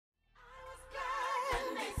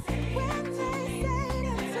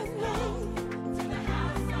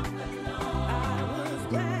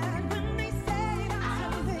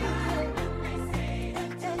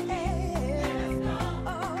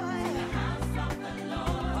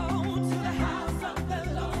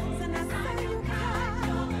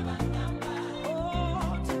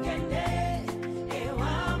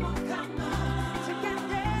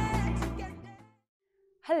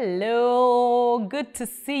Hello, good to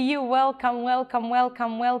see you. Welcome, welcome,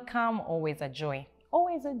 welcome, welcome. Always a joy,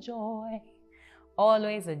 always a joy,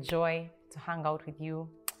 always a joy to hang out with you.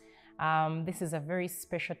 This is a very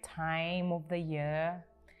special time of the year.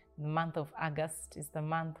 The month of August is the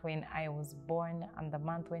month when I was born and the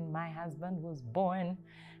month when my husband was born.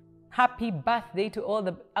 Happy birthday to all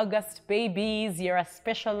the August babies. You're a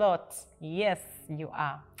special lot. Yes, you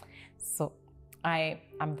are. So I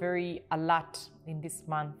am very alert in this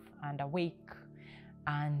month and awake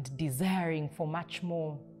and desiring for much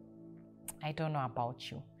more. I don't know about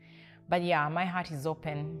you, but yeah, my heart is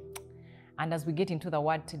open. And as we get into the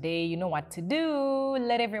word today, you know what to do.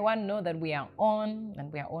 Let everyone know that we are on,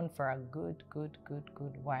 and we are on for a good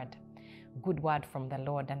word. Good word from the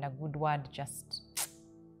Lord, and a good word just,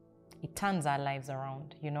 it turns our lives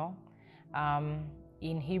around, you know.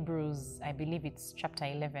 In Hebrews, I believe it's chapter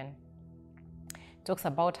 11, talks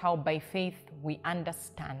about how by faith we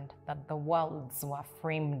understand that the worlds were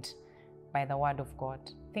framed by the word of God.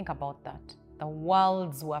 Think about that. The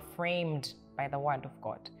worlds were framed by the word of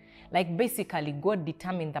God. Like basically God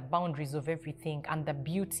determined the boundaries of everything and the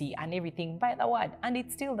beauty and everything by the word. And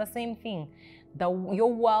it's still the same thing.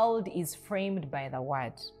 Your world is framed by the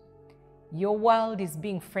word. Your world is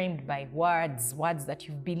being framed by words, words that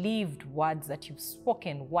you've believed, words that you've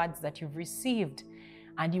spoken, words that you've received.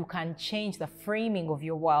 And you can change the framing of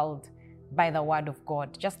your world by the word of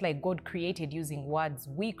God. Just like God created using words,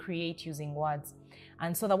 we create using words.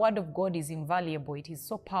 And so the word of God is invaluable. It is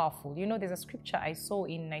so powerful. You know, there's a scripture I saw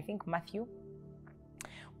in, I think, Matthew,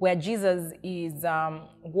 where Jesus is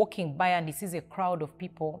walking by and he sees a crowd of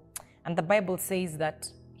people. And the Bible says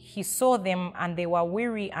that he saw them and they were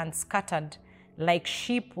weary and scattered like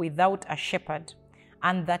sheep without a shepherd.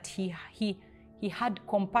 And that he had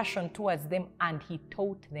compassion towards them and he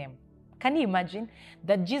taught them. Can you imagine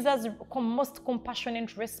that Jesus' most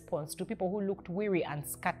compassionate response to people who looked weary and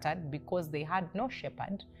scattered because they had no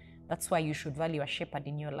shepherd? That's why you should value a shepherd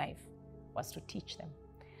in your life, was to teach them.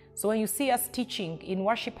 So when you see us teaching in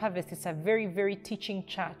Worship Harvest, it's a very teaching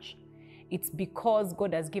church. It's because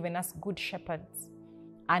God has given us good shepherds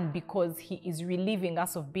and because he is relieving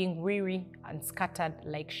us of being weary and scattered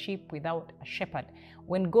like sheep without a shepherd.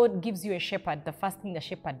 When God gives you a shepherd, the first thing the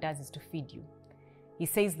shepherd does is to feed you. He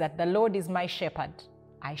says that the Lord is my shepherd,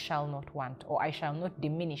 I shall not want, or I shall not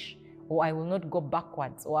diminish, or I will not go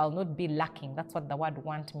backwards, or I'll not be lacking. That's what the word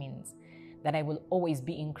want means, that I will always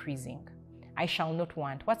be increasing. I shall not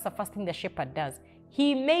want. What's the first thing the shepherd does?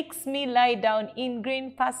 He makes me lie down in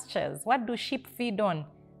green pastures. What do sheep feed on?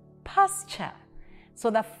 Pasture. So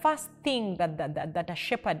the first thing that a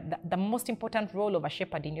shepherd, the most important role of a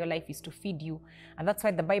shepherd in your life is to feed you. And that's why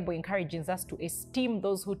the Bible encourages us to esteem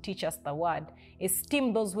those who teach us the word,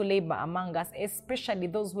 esteem those who labor among us, especially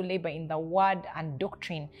those who labor in the word and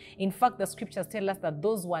doctrine. In fact, the scriptures tell us that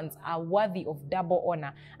those ones are worthy of double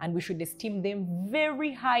honor, and we should esteem them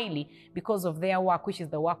very highly because of their work, which is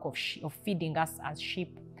the work of feeding us as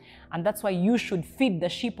sheep. And that's why you should feed the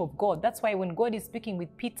sheep of God. That's why when God is speaking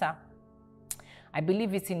with Peter, I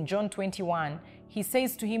believe it's in John 21, he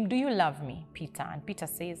says to him, do you love me, Peter? And Peter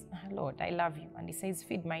says, Lord, I love you. And he says,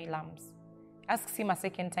 feed my lambs. Asks him a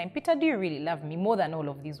second time, Peter, do you really love me more than all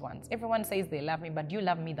of these ones? Everyone says they love me, but do you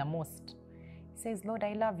love me the most? He says, Lord,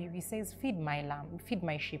 I love you. He says, feed my lamb, feed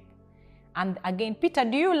my sheep. And again, Peter,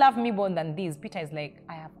 do you love me more than these? Peter is like,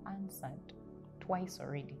 I have answered twice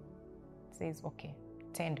already. He says, okay,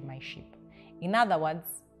 tend my sheep. In other words,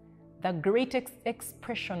 the great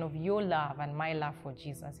expression of your love and my love for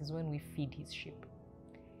Jesus is when we feed his sheep,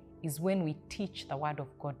 is when we teach the word of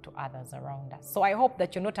God to others around us. So I hope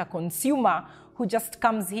that you're not a consumer who just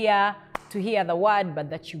comes here to hear the word, but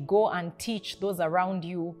that you go and teach those around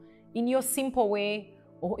you in your simple way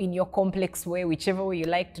or in your complex way, whichever way you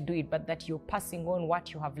like to do it, but that you're passing on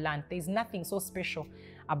what you have learned. There's nothing so special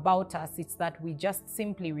about us. It's that we just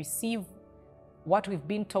simply receive what we've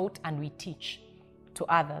been taught and we teach to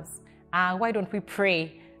others. Why don't we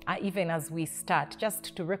pray even as we start,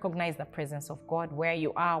 just to recognize the presence of God where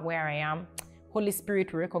you are, where I am. Holy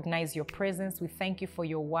Spirit, we recognize your presence. We thank you for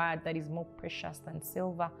your word that is more precious than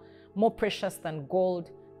silver, more precious than gold.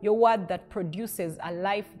 Your word that produces a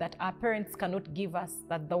life that our parents cannot give us,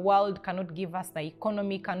 that the world cannot give us, the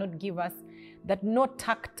economy cannot give us, that no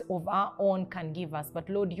tact of our own can give us. But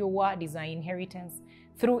Lord, your word is our inheritance.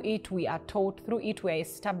 Through it we are taught, through it we are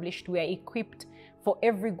established, we are equipped. For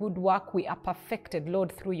every good work we are perfected,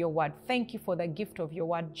 Lord, through your word. Thank you for the gift of your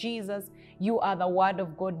word. Jesus, you are the word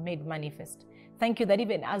of God made manifest. Thank you that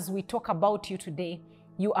even as we talk about you today,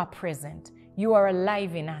 you are present. You are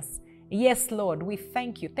alive in us. Yes, Lord, we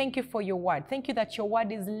thank you. Thank you for your word. Thank you that your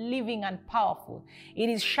word is living and powerful. It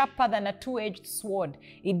is sharper than a two-edged sword.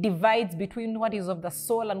 It divides between what is of the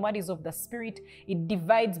soul and what is of the spirit. It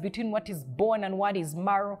divides between what is bone and what is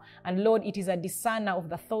marrow. And Lord, it is a discerner of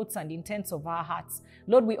the thoughts and intents of our hearts.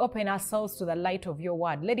 Lord, we open ourselves to the light of your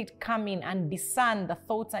word. Let it come in and discern the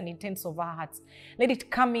thoughts and intents of our hearts. Let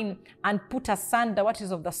it come in and put asunder what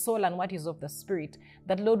is of the soul and what is of the spirit.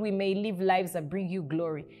 That, Lord, we may live lives that bring you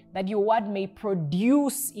glory. That your word may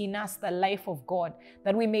produce in us the life of God.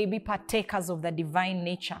 That we may be partakers of the divine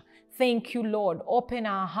nature. Thank you, Lord. Open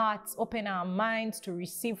our hearts, open our minds to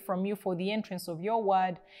receive from you, for the entrance of your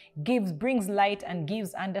word brings light and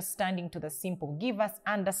gives understanding to the simple. Give us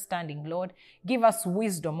understanding, Lord. Give us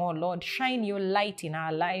wisdom, oh Lord. Shine your light in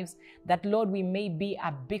our lives, that, Lord, we may be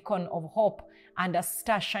a beacon of hope and a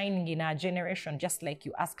star shining in our generation, just like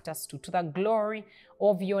you asked us to. To the glory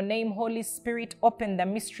of your name, Holy Spirit, open the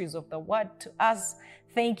mysteries of the word to us.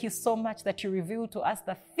 Thank you so much that you reveal to us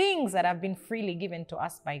the things that have been freely given to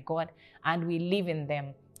us by God, and we live in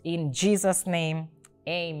them. In Jesus' name,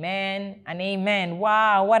 amen and amen.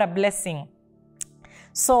 Wow, what a blessing.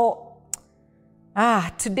 So,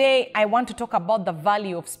 today I want to talk about the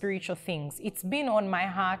value of spiritual things. It's been on my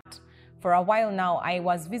heart for a while now. I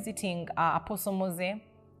was visiting Apostle Mose.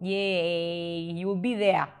 Yay, you will be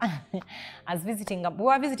there. We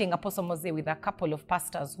were visiting Apostle Mose with a couple of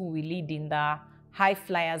pastors who we lead in the High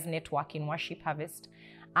Flyers Network in Worship Harvest.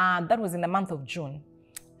 That was in the month of June.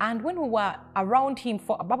 And when we were around him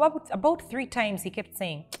for about 3 times, he kept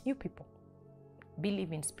saying, you people,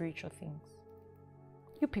 believe in spiritual things.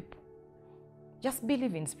 You people, just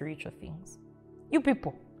believe in spiritual things. You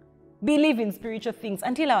people, believe in spiritual things.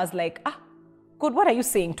 Until I was like, God, what are you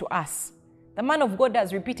saying to us? The man of God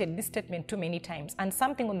has repeated this statement too many times, and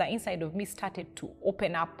something on the inside of me started to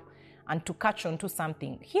open up and to catch on to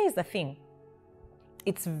something. Here's the thing.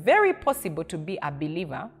 It's very possible to be a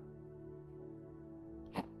believer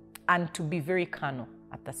and to be very carnal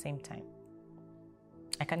at the same time.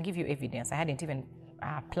 I can give you evidence. I hadn't even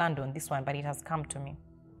planned on this one, but it has come to me.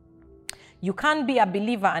 You can't be a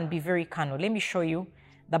believer and be very carnal. Let me show you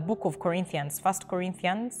the book of Corinthians, 1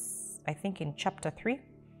 Corinthians, I think in chapter 3.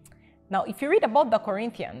 Now, if you read about the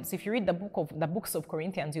Corinthians, if you read the books of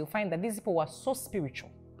Corinthians, you'll find that these people were so spiritual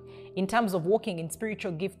in terms of walking in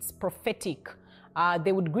spiritual gifts, prophetic.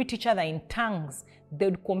 They would greet each other in tongues. They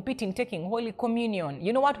would compete in taking Holy Communion.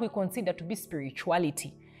 You know what we consider to be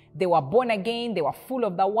spirituality. They were born again. They were full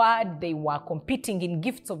of the word. They were competing in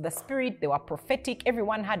gifts of the Spirit. They were prophetic.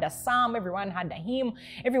 Everyone had a psalm. Everyone had a hymn.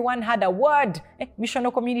 Everyone had a word.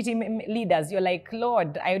 Missional community leaders, you're like,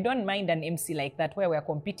 Lord, I don't mind an MC like that where we're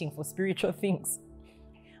competing for spiritual things.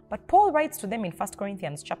 But Paul writes to them in 1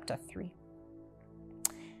 Corinthians chapter 3.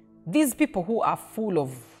 These people who are full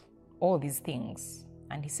of all these things.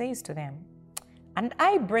 And he says to them, and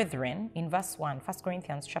I, brethren, in verse 1, 1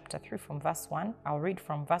 Corinthians chapter 3 from verse 1, I'll read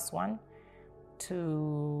from verse 1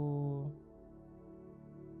 to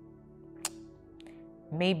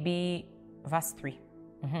maybe verse 3.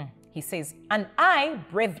 He says, and I,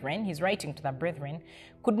 brethren, he's writing to the brethren,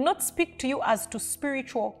 could not speak to you as to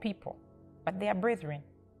spiritual people, but they are brethren.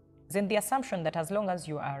 Then the assumption that as long as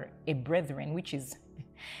you are a brethren, which is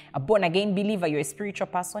a born-again believer, you're a spiritual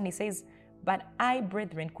person, he says, but I,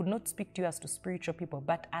 brethren, could not speak to you as to spiritual people,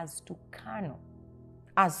 but as to carnal,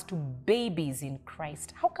 as to babies in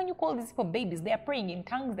Christ. How can you call these people babies? They are praying in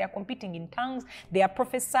tongues, they are competing in tongues, they are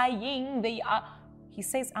prophesying, He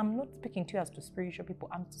says, I'm not speaking to you as to spiritual people,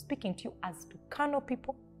 I'm speaking to you as to carnal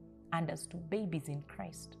people and as to babies in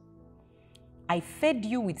Christ. I fed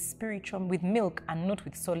you with milk and not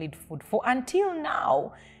with solid food. For until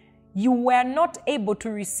now, you were not able to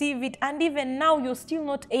receive it, and even now you're still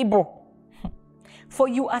not able. For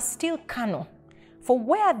you are still carnal. For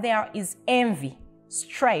where there is envy,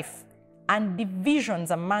 strife, and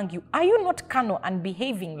divisions among you, are you not carnal and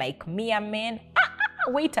behaving like mere men?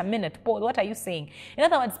 Wait a minute, Paul, what are you saying? In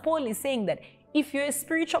other words, Paul is saying that if you're a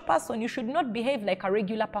spiritual person, you should not behave like a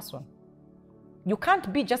regular person. You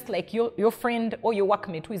can't be just like your friend or your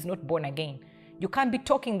workmate who is not born again. You can't be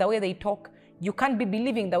talking the way they talk. You can't be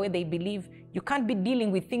believing the way they believe. You can't be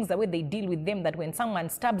dealing with things the way they deal with them, that when someone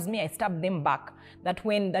stabs me, I stab them back.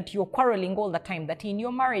 That you're quarreling all the time, that in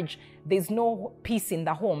your marriage, there's no peace in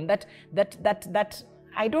the home, that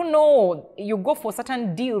I don't know, you go for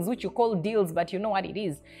certain deals, which you call deals, but you know what it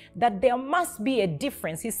is, that there must be a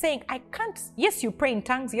difference. He's saying, I can't, yes, you pray in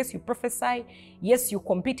tongues, yes, you prophesy, yes, you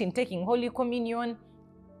compete in taking Holy Communion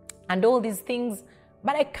and all these things,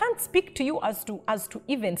 But I can't speak to you as to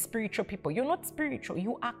even spiritual people. You're not spiritual.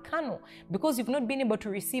 You are carnal because you've not been able to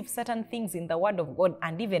receive certain things in the word of God,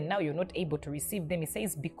 and even now you're not able to receive them. He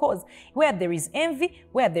says, because where there is envy,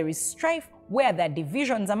 where there is strife, where there are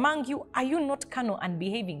divisions among you, are you not carnal and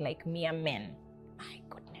behaving like mere men? My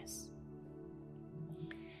goodness.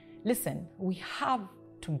 Listen, we have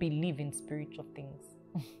to believe in spiritual things.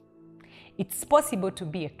 It's possible to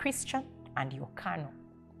be a Christian and you're carnal.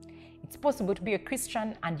 It's possible to be a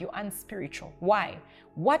Christian and you're unspiritual. Why?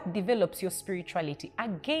 What develops your spirituality?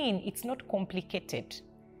 Again, it's not complicated.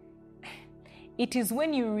 It is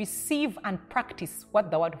when you receive and practice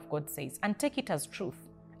what the Word of God says and take it as truth,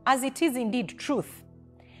 as it is indeed truth.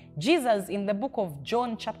 Jesus in the book of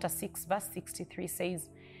John chapter 6 verse 63 says,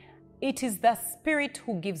 "It is the Spirit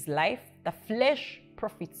who gives life, the flesh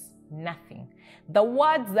profits nothing. The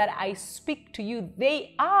words that I speak to you,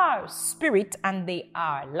 they are spirit and they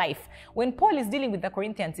are life." When Paul is dealing with the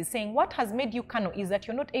Corinthians, he's saying, what has made you carnal is that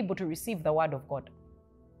you're not able to receive the word of God.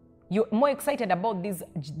 You're more excited about these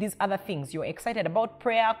other things. You're excited about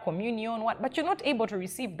prayer, communion, but you're not able to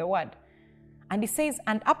receive the word. And he says,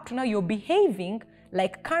 and up to now, you're behaving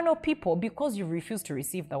like carnal people because you refuse to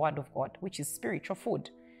receive the word of God, which is spiritual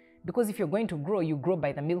food. Because if you're going to grow, you grow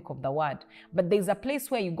by the milk of the word. But there's a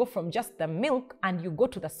place where you go from just the milk and you go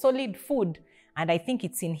to the solid food. And I think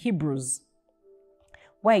it's in Hebrews,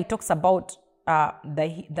 where he talks about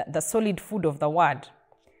the solid food of the word.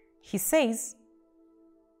 He says,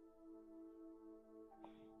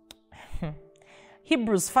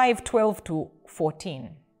 Hebrews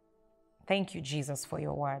 5:12-14. Thank you, Jesus, for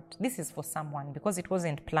your word. This is for someone because it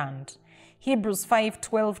wasn't planned. Hebrews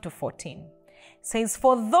 5:12-14. Says,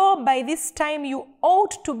 "For though by this time you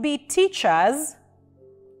ought to be teachers,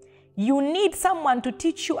 you need someone to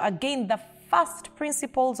teach you again the first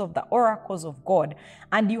principles of the oracles of God,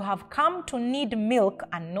 and you have come to need milk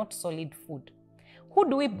and not solid food." Who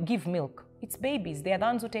do we give milk? It's babies. They are the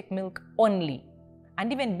ones who take milk only.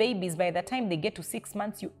 And even babies, by the time they get to 6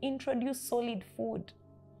 months, you introduce solid food.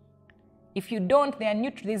 If you don't,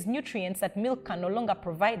 there's nutrients that milk can no longer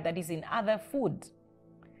provide that is in other food.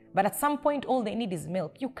 But at some point, all they need is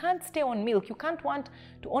milk. You can't stay on milk. You can't want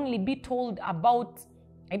to only be told about,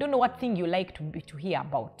 I don't know what thing you like to hear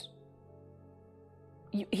about.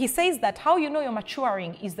 He says that how you know you're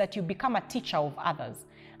maturing is that you become a teacher of others.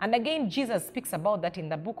 And again, Jesus speaks about that in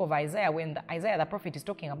the book of Isaiah, when Isaiah the prophet is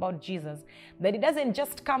talking about Jesus, that he doesn't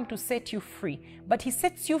just come to set you free, but he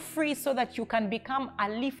sets you free so that you can become a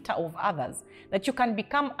lifter of others, that you can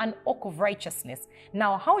become an oak of righteousness.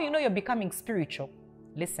 Now, how you know you're becoming spiritual,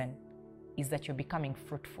 listen, is that you're becoming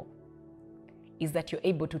fruitful, is that you're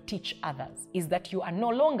able to teach others, is that you are no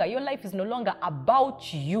longer, your life is no longer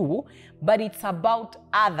about you, but it's about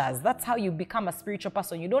others. That's how you become a spiritual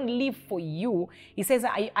person. You don't live for you. He says,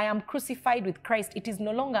 I am crucified with Christ. It is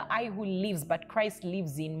no longer I who lives, but Christ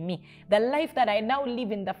lives in me. The life that I now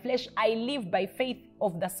live in the flesh, I live by faith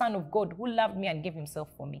of the Son of God who loved me and gave himself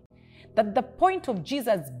for me. That the point of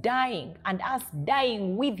Jesus dying and us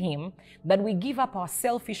dying with him, that we give up our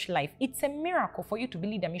selfish life, it's a miracle for you to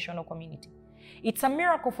lead a missional community. It's a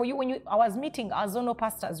miracle for you. I was meeting our zonal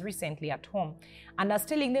pastors recently at home, and I was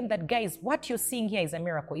telling them that, guys, what you're seeing here is a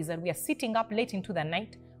miracle, is that we are sitting up late into the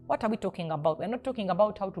night. What are we talking about? We're not talking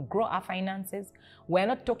about how to grow our finances. We're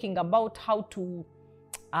not talking about how to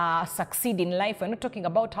succeed in life. We're not talking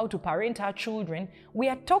about how to parent our children. We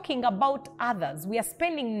are talking about others. We are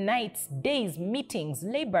spending nights, days, meetings,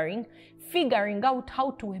 laboring, figuring out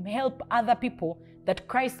how to help other people that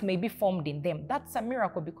Christ may be formed in them. That's a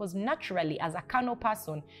miracle, because naturally, as a carnal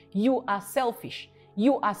person, you are selfish.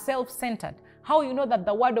 You are self-centered. How you know that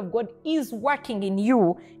the word of God is working in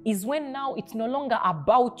you is when now it's no longer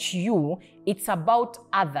about you, it's about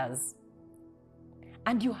others.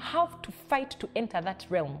 And you have to fight to enter that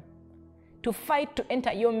realm, to fight to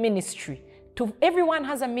enter your ministry. Everyone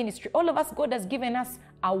has a ministry. All of us, God has given us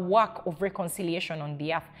a work of reconciliation on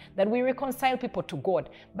the earth, that we reconcile people to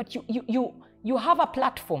God. But you have a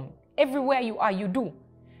platform. Everywhere you are, you do.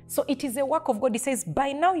 So it is a work of God. He says,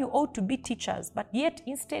 by now you ought to be teachers, but yet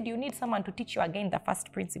instead you need someone to teach you again the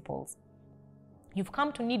first principles. You've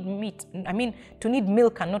come to need to need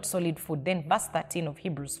milk and not solid food. Then verse 13 of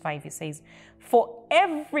Hebrews 5, he says, for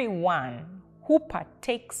everyone who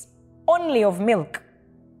partakes only of milk,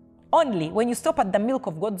 only, when you stop at the milk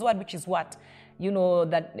of God's word, which is what? You know,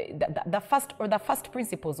 that the first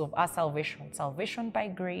principles of our salvation. Salvation by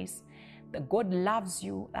grace, that God loves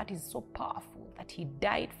you. That is so powerful, that he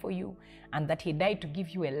died for you, and that he died to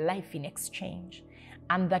give you a life in exchange,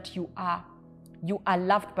 and that you are you are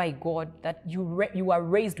loved by God, that you are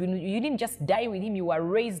raised with him. You didn't just die with him, you are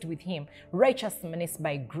raised with him. Righteousness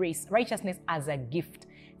by grace, righteousness as a gift,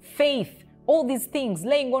 faith, all these things,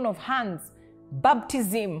 laying on of hands,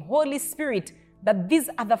 baptism, Holy Spirit, that these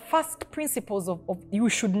are the first principles of you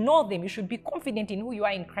should know them. You should be confident in who you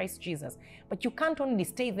are in Christ Jesus. But you can't only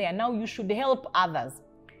stay there. Now you should help others.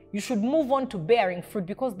 You should move on to bearing fruit,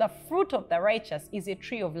 because the fruit of the righteous is a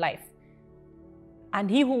tree of life. And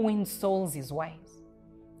he who wins souls is wise.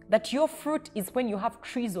 That your fruit is when you have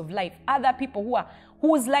trees of life. Other people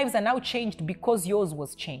whose lives are now changed because yours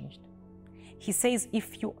was changed. He says,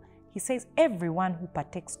 everyone who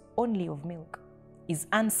partakes only of milk is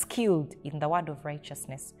unskilled in the word of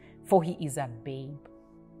righteousness, for he is a babe.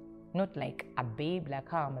 Not like a babe, like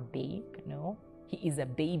how I'm a babe. No, he is a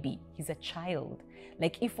baby. He's a child.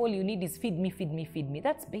 Like if all you need is feed me, feed me, feed me.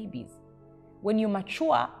 That's babies. When you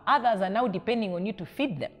mature, others are now depending on you to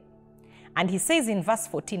feed them. And he says in verse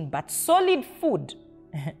 14, but solid food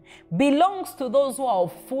belongs to those who are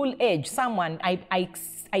of full age. Someone,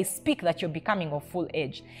 I speak that you're becoming of full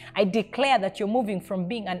age. I declare that you're moving from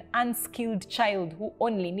being an unskilled child who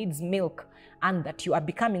only needs milk, and that you are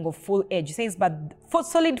becoming of full age. He says, but for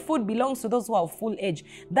solid food belongs to those who are of full age.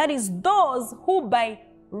 That is those who by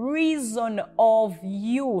reason of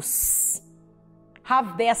use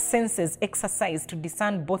have their senses exercised to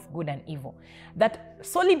discern both good and evil. That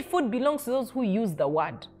solid food belongs to those who use the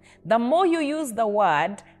word. The more you use the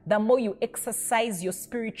word, the more you exercise your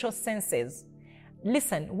spiritual senses.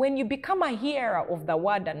 Listen, when you become a hearer of the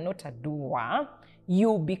word and not a doer,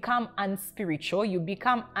 you become unspiritual, you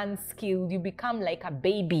become unskilled, you become like a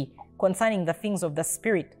baby concerning the things of the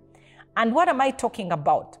spirit. And what am I talking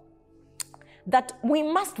about? That we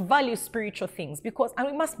must value spiritual things, and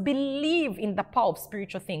we must believe in the power of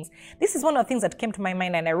spiritual things. This is one of the things that came to my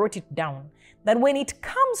mind, and I wrote it down. That when it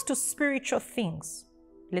comes to spiritual things,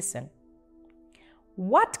 listen,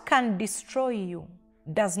 what can destroy you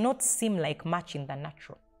does not seem like much in the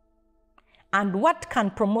natural. And what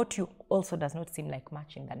can promote you also does not seem like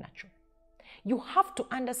much in the natural. You have to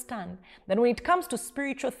understand that when it comes to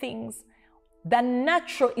spiritual things, the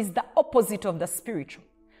natural is the opposite of the spiritual.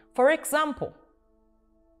 For example,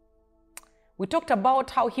 we talked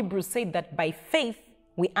about how Hebrews said that by faith,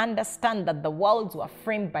 we understand that the worlds were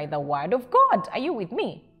framed by the word of God. Are you with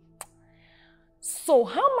me? So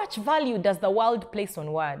how much value does the world place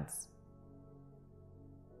on words?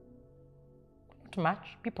 Not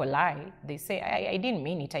much. People lie. They say, I didn't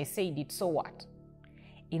mean it. I said it. So what?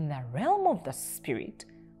 In the realm of the spirit,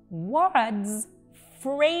 words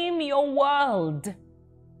frame your world.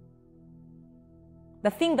 The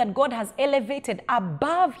thing that God has elevated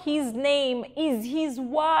above his name is his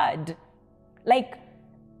word. Like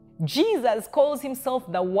Jesus calls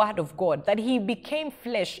himself the word of God, that he became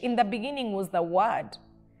flesh. In the beginning was the word.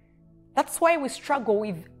 That's why we struggle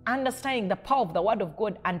with understanding the power of the word of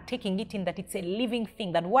God and taking it in that it's a living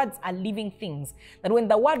thing, that words are living things. That when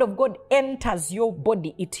the word of God enters your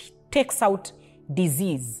body, it takes out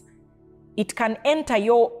disease. It can enter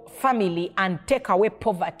your family and take away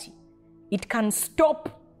poverty. It can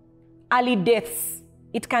stop early deaths.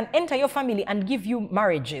 It can enter your family and give you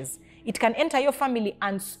marriages. It can enter your family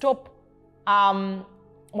and stop,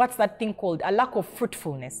 what's that thing called? A lack of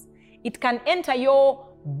fruitfulness. It can enter your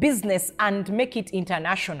business and make it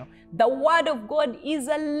international. The word of God is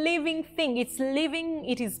a living thing. It's living,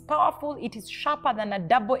 it is powerful, it is sharper than a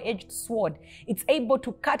double-edged sword. It's able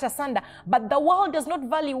to cut asunder. But the world does not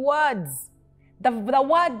value words. The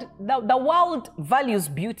world values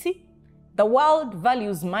beauty. The world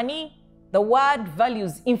values money. The world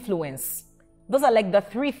values influence. Those are like the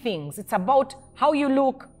three things. It's about how you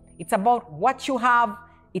look. It's about what you have.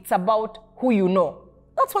 It's about who you know.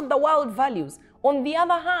 That's what the world values. On the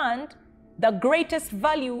other hand, the greatest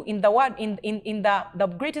value in the word,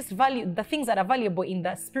 the greatest value, the things that are valuable in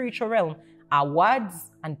the spiritual realm are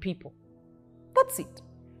words and people. That's it.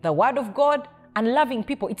 The word of God and loving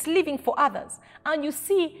people. It's living for others. And you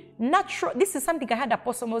see, this is something I had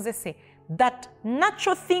Apostle Moses say, that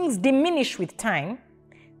natural things diminish with time,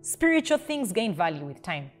 spiritual things gain value with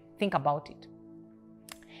time. Think about it.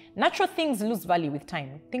 Natural things lose value with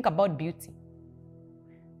time. Think about beauty.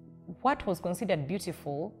 What was considered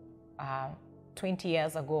beautiful 20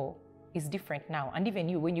 years ago is different now. And even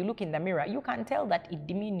you, when you look in the mirror, you can tell that it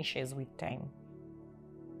diminishes with time.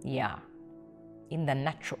 Yeah, in the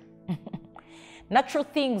natural. Natural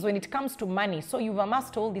things, when it comes to money, so you've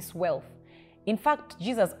amassed all this wealth. In fact,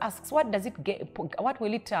 Jesus asks, what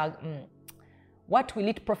will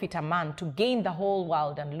it profit a man to gain the whole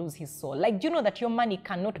world and lose his soul? Like, do you know that your money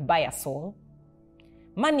cannot buy a soul?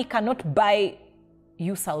 Money cannot buy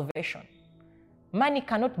you salvation. Money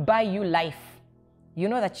cannot buy you life. You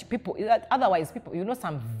know that otherwise people, you know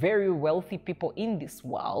some very wealthy people in this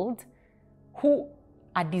world who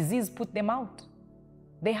a disease put them out.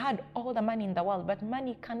 They had all the money in the world, but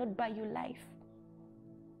money cannot buy you life.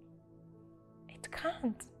 It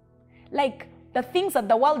can't. Like the things that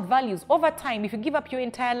the world values over time, if you give up your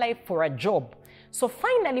entire life for a job, so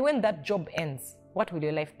finally when that job ends, what will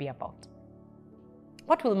your life be about?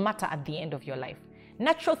 What will matter at the end of your life?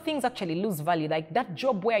 Natural things actually lose value. Like that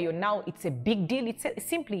job where you're now, it's a big deal. It's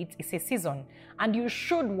a season. And you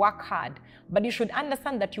should work hard. But you should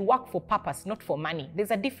understand that you work for purpose, not for money. There's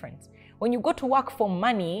a difference. When you go to work for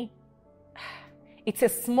money, it's a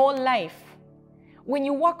small life. When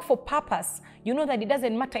you work for purpose, you know that it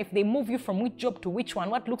doesn't matter if they move you from which job to which one.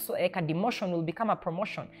 What looks like a demotion will become a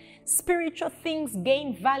promotion. Spiritual things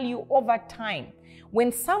gain value over time.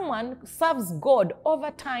 When someone serves God over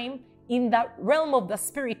time, in the realm of the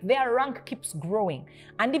spirit, their rank keeps growing.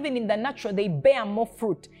 And even in the natural, they bear more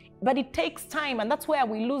fruit. But it takes time, and that's where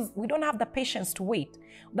we don't have the patience to wait.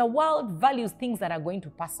 The world values things that are going to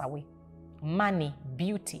pass away. Money,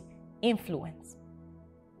 beauty, influence.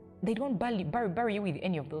 They don't bury you with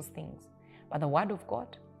any of those things. But the word of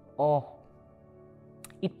God,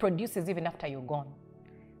 it produces even after you're gone.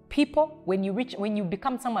 People, when you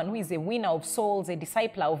become someone who is a winner of souls, a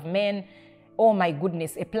discipler of men, oh my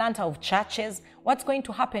goodness, a planter of churches, what's going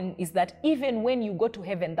to happen is that even when you go to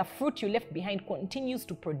heaven, the fruit you left behind continues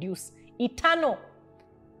to produce eternal.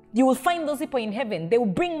 You will find those people in heaven. They will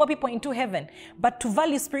bring more people into heaven. But to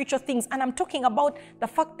value spiritual things, and I'm talking about the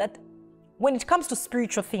fact that when it comes to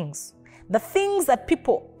spiritual things, the things that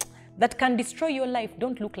that can destroy your life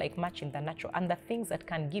don't look like much in the natural, and the things that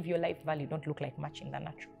can give your life value don't look like much in the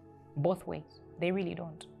natural. Both ways. They really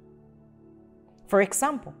don't. For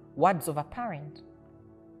example, words of a parent.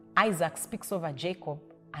 Isaac speaks over Jacob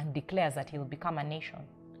and declares that he will become a nation.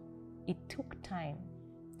 It took time.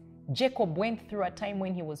 Jacob went through a time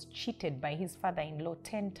when he was cheated by his father-in-law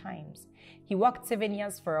 10 times. He worked 7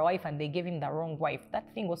 years for a wife and they gave him the wrong wife.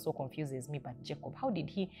 That thing also confuses me, but Jacob, how did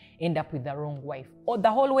he end up with the wrong wife? Or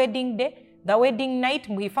the whole wedding day, the wedding night,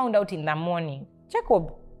 we found out in the morning.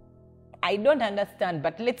 Jacob, I don't understand,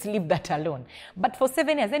 but let's leave that alone. But for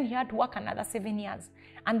 7 years, then he had to work another 7 years.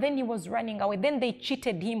 And then he was running away. Then they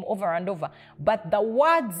cheated him over and over. But the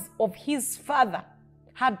words of his father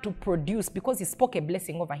had to produce because he spoke a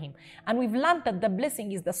blessing over him. And we've learned that the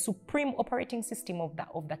blessing is the supreme operating system of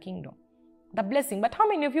the kingdom. The blessing. But how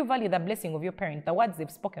many of you value the blessing of your parents, the words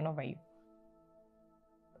they've spoken over you?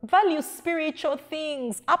 Value spiritual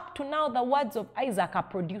things. Up to now, the words of Isaac are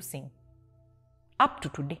producing. Up to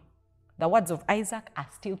today. The words of Isaac are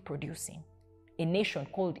still producing. A nation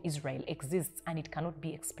called Israel exists and it cannot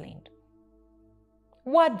be explained.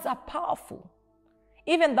 Words are powerful.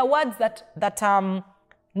 Even the words that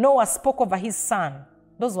Noah spoke over his son,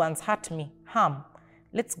 those ones hurt me. Ham.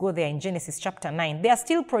 Let's go there in Genesis chapter 9. They are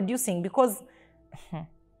still producing because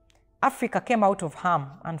Africa came out of Ham,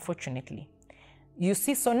 unfortunately. You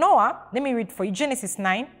see, so Noah, let me read for you Genesis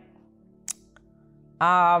 9.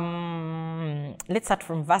 Let's start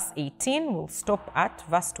from verse 18. We'll stop at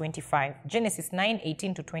verse 25. Genesis 9,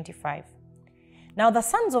 18 to 25. Now the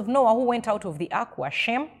sons of Noah who went out of the ark were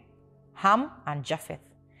Shem, Ham, and Japheth.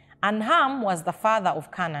 And Ham was the father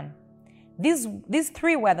of Canaan. These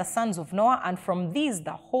three were the sons of Noah, and from these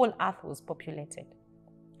the whole earth was populated.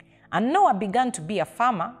 And Noah began to be a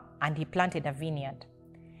farmer, and he planted a vineyard.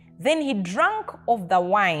 Then he drank of the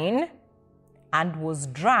wine and was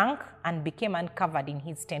drunk and became uncovered in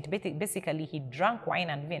his tent. Basically, he drank wine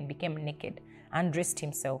and then became naked and dressed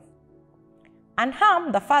himself. And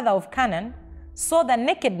Ham, the father of Canaan, saw the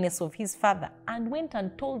nakedness of his father and went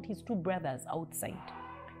and told his two brothers outside.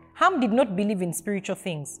 Ham did not believe in spiritual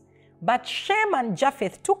things, but Shem and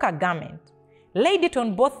Japheth took a garment, laid it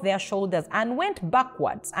on both their shoulders, and went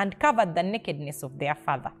backwards and covered the nakedness of their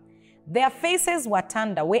father. Their faces were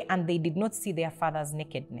turned away, and they did not see their father's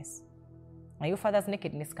nakedness. Now, your father's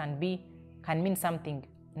nakedness can mean something,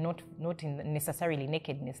 not necessarily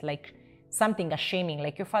nakedness, like something shaming,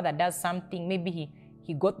 like your father does something, maybe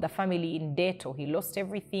he got the family in debt, or he lost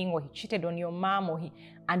everything, or he cheated on your mom,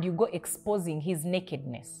 and you go exposing his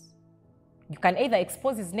nakedness. You can either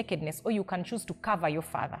expose his nakedness or you can choose to cover your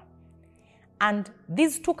father. And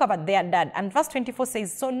these two covered their dad. And verse 24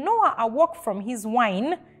 says, so Noah awoke from his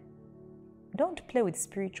wine. Don't play with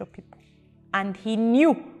spiritual people. And he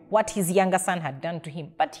knew what his younger son had done to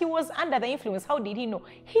him. But he was under the influence. How did he know?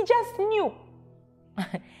 He just knew.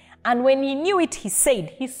 And when he knew it, he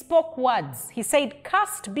spoke words. He said,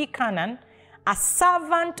 cursed be Canaan, a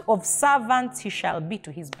servant of servants he shall be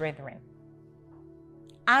to his brethren.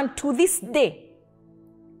 And to this day,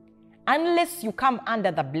 Unless you come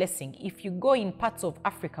under the blessing. If you go in parts of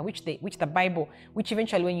Africa, which the Bible, which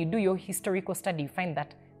eventually when you do your historical study, you find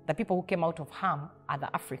that the people who came out of Ham are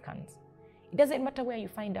the Africans. It doesn't matter where you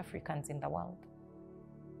find Africans in the world.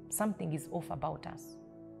 Something is off about us.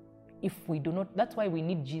 If we do not, that's why we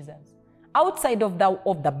need Jesus. Outside of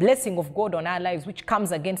the blessing of God on our lives, which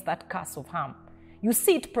comes against that curse of Ham, you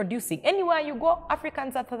see it producing. Anywhere you go,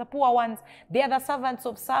 Africans are the poor ones. They are the servants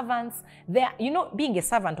of servants. They are, being a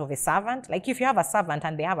servant of a servant. Like if you have a servant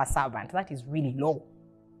and they have a servant, that is really low.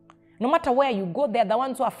 No matter where you go, they're the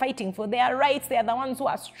ones who are fighting for their rights. They're the ones who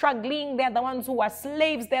are struggling. They're the ones who are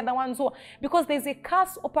slaves. They're the ones who... Because there's a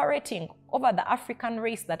curse operating over the African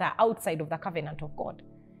race that are outside of the covenant of God.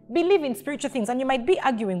 Believe in spiritual things. And you might be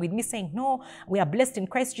arguing with me saying, no, we are blessed in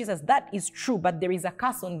Christ Jesus. That is true, but there is a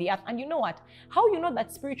curse on the earth. And you know what? How you know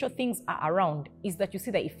that spiritual things are around is that you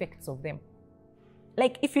see the effects of them.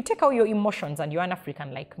 Like if you take out your emotions and you're an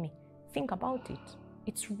African like me, think about it.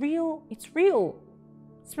 It's real. It's real.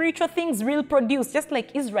 Spiritual things real produce. Just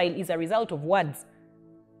like Israel is a result of words,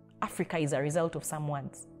 Africa is a result of some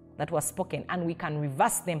words that were spoken. And we can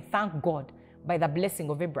reverse them, thank God, by the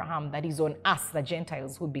blessing of Abraham that is on us, the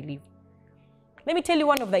Gentiles who believe. Let me tell you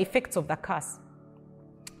one of the effects of the curse.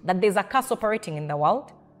 That there's a curse operating in the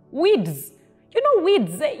world. Weeds.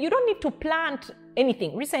 Weeds, you don't need to plant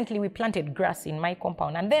anything. Recently, we planted grass in my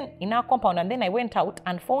compound and then in our compound. And then I went out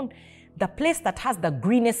and found the place that has the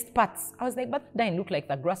greenest parts. I was like, but that doesn't look like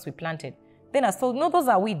the grass we planted. Then I thought, no, those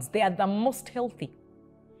are weeds. They are the most healthy.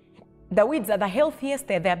 The weeds are the healthiest.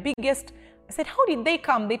 They're their biggest. I said, how did they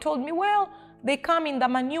come? They told me, well, they come in the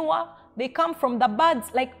manure. They come from the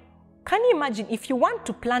birds. Like, can you imagine if you want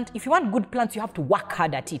good plants, you have to work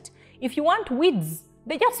hard at it. If you want weeds,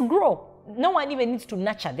 they just grow. No one even needs to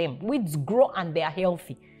nurture them. Weeds grow and they are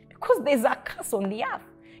healthy because there's a curse on the earth.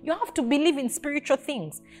 You have to believe in spiritual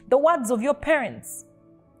things. The words of your parents.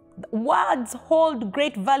 Words hold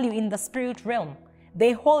great value in the spirit realm.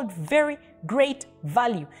 They hold very great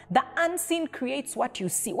value. The unseen creates what you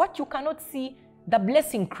see. What you cannot see, the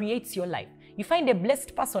blessing creates your life. You find a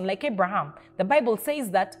blessed person like Abraham. The Bible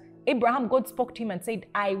says that Abraham, God spoke to him and said,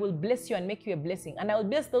 I will bless you and make you a blessing. And I will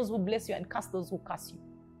bless those who bless you and curse those who curse you.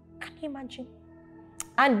 Can you imagine?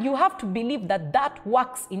 And you have to believe that that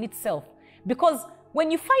works in itself. Because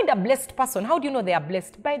when you find a blessed person, how do you know they are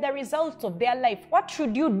blessed? By the results of their life. What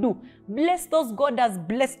should you do? Bless those God has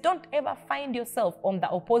blessed. Don't ever find yourself on the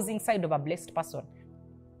opposing side of a blessed person.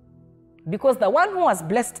 Because the one who has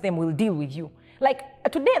blessed them will deal with you. Like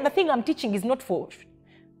today, the thing I'm teaching is not for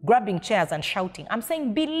grabbing chairs and shouting. I'm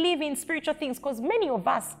saying believe in spiritual things because many of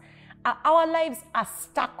us, our lives are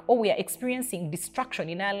stuck or we are experiencing distraction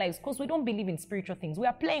in our lives because we don't believe in spiritual things. We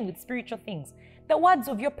are playing with spiritual things. The words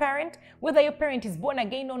of your parent, whether your parent is born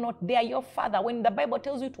again or not, they are your father. When the Bible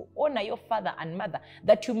tells you to honor your father and mother,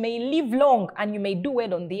 that you may live long and you may do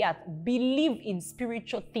well on the earth, believe in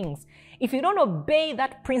spiritual things. If you don't obey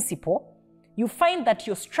that principle, you find that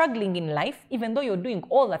you're struggling in life, even though you're doing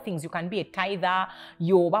all the things. You can be a tither,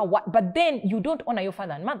 but then you don't honor your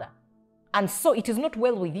father and mother. And so it is not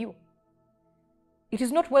well with you. It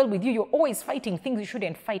is not well with you. You're always fighting things you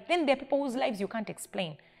shouldn't fight. Then there are people whose lives you can't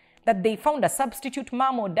explain. That they found a substitute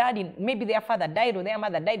mom or dad, maybe their father died or their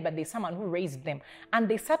mother died, but there's someone who raised them. And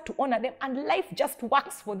they start to honor them and life just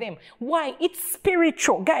works for them. Why? It's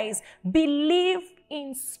spiritual, guys. Believe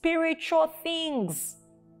in spiritual things.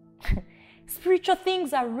 Spiritual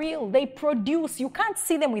things are real. They produce. You can't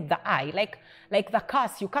see them with the eye. Like the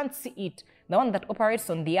curse, you can't see it. The one that operates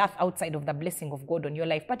on the earth outside of the blessing of God on your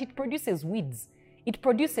life. But it produces weeds. It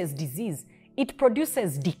produces disease. It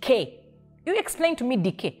produces decay. You explain to me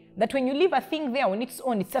decay. That when you leave a thing there on its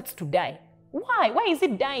own, it starts to die. Why? Why is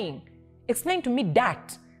it dying? Explain to me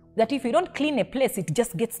dirt. That if you don't clean a place, it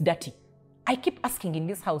just gets dirty. I keep asking in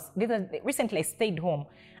this house. Recently, I stayed home.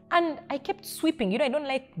 And I kept sweeping. I don't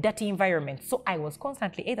like dirty environments. So I was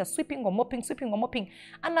constantly either sweeping or mopping.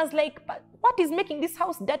 And I was like, but what is making this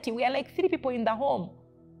house dirty? We are like 3 people in the home.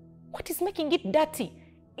 What is making it dirty?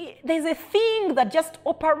 There's a thing that just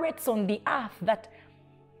operates on the earth that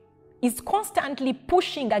is constantly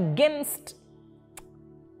pushing against.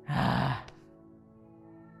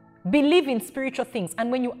 Believe in spiritual things.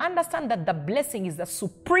 And when you understand that the blessing is the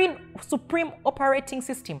supreme operating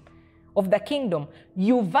system of the kingdom,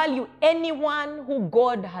 you value anyone who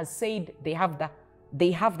God has said they have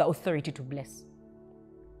the authority to bless.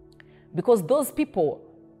 Because those people,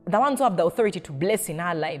 the ones who have the authority to bless in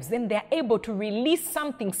our lives, then they're able to release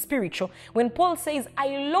something spiritual. When Paul says, I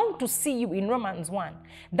long to see you in Romans 1,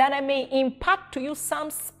 that I may impart to you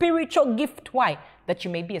some spiritual gift. Why? that you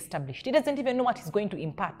may be established. He doesn't even know what he's going to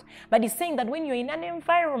impart. But he's saying that when you're in an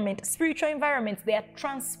environment, spiritual environments, there are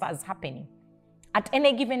transfers happening. At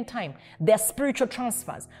any given time, there are spiritual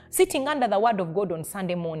transfers. Sitting under the word of God on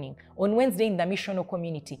Sunday morning, on Wednesday in the missional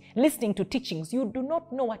community, listening to teachings, you do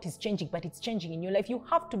not know what is changing, but it's changing in your life. You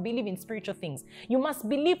have to believe in spiritual things. You must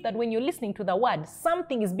believe that when you're listening to the word,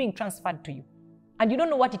 something is being transferred to you. And you don't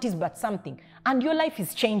know what it is, but something. And your life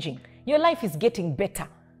is changing. Your life is getting better.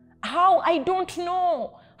 How? I don't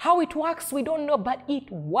know. How it works, we don't know, but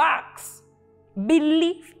it works.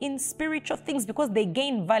 Believe in spiritual things because they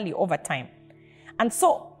gain value over time. And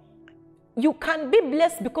so, you can be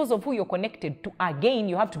blessed because of who you're connected to. Again,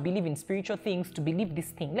 you have to believe in spiritual things to believe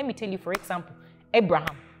this thing. Let me tell you, for example,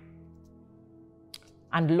 Abraham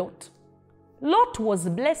and Lot. Lot was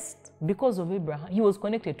blessed because of Abraham. He was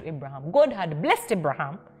connected to Abraham. God had blessed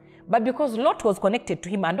Abraham, but because Lot was connected to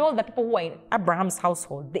him and all the people who were in Abraham's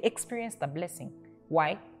household, they experienced the blessing.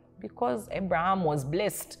 Why? Because Abraham was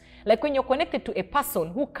blessed. Like when you're connected to a person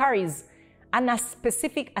who carries a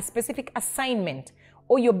specific assignment,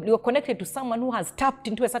 or you're connected to someone who has tapped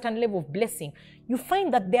into a certain level of blessing, you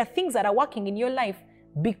find that there are things that are working in your life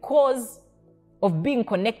because of being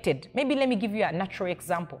connected. Maybe let me give you a natural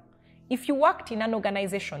example. If you worked in an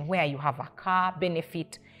organization where you have a car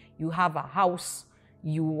benefit, you have a house,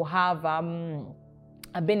 you have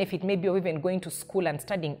a benefit maybe of even going to school and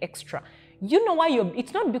studying extra, you know why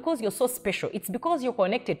it's not because you're so special, it's because you're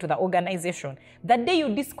connected to the organization. The day you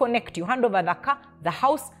disconnect, you hand over the car, the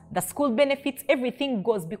house, the school benefits, everything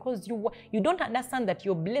goes because you don't understand that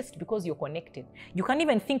you're blessed because you're connected. You can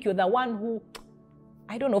even think you're the one who,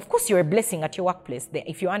 I don't know, of course you're a blessing at your workplace.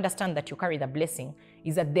 If you understand that you carry the blessing,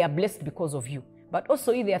 is that they are blessed because of you. But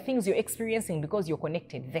also there are things you're experiencing because you're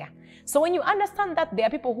connected there. So when you understand that there are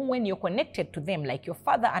people who, when you're connected to them, like your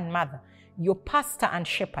father and mother, your pastor and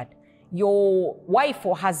shepherd, your wife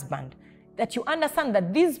or husband, that you understand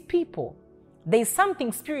that these people, there's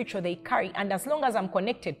something spiritual they carry, and as long as I'm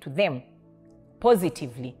connected to them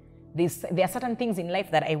positively, there are certain things in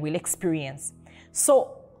life that I will experience.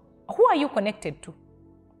 So who are you connected to?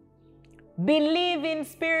 Believe in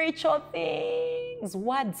spiritual things.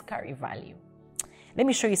 Words carry value. Let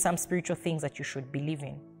me show you some spiritual things that you should believe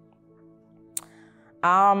in.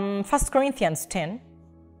 1 Corinthians 10.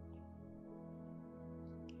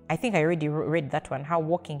 I think I already read that one, how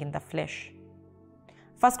walking in the flesh.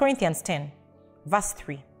 1 Corinthians 10, verse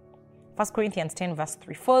 3. 1 Corinthians 10, verse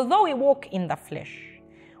 3. For though we walk in the flesh,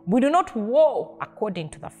 we do not war according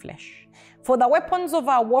to the flesh. For the weapons of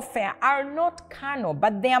our warfare are not carnal,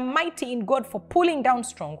 but they are mighty in God for pulling down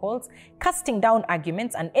strongholds, casting down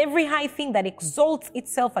arguments, and every high thing that exalts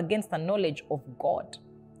itself against the knowledge of God,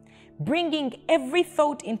 bringing every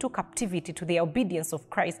thought into captivity to the obedience of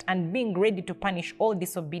Christ, and being ready to punish all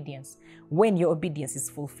disobedience when your obedience is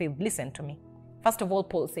fulfilled. Listen to me. First of all,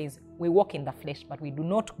 Paul says, we walk in the flesh, but we do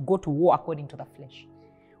not go to war according to the flesh.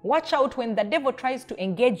 Watch out when the devil tries to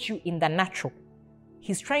engage you in the natural.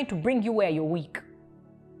 He's trying to bring you where you're weak.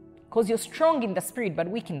 Because you're strong in the spirit, but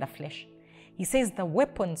weak in the flesh. He says the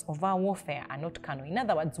weapons of our warfare are not carnal. In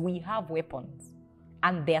other words, we have weapons,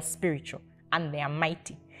 and they are spiritual, and they are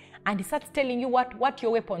mighty. And he starts telling you what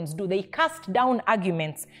your weapons do. They cast down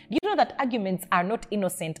arguments. Do you know that arguments are not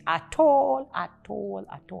innocent at all, at all,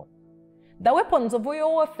 at all? The weapons of your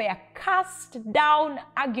warfare cast down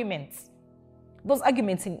arguments. Those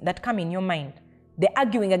arguments that come in your mind, they're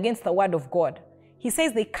arguing against the word of God. He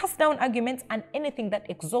says they cast down arguments and anything that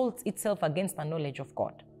exalts itself against the knowledge of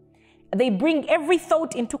God. They bring every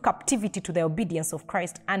thought into captivity to the obedience of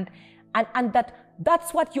Christ. And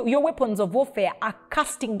that's what your weapons of warfare are,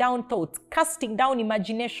 casting down thoughts, casting down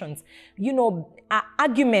imaginations,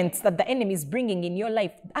 arguments that the enemy is bringing in your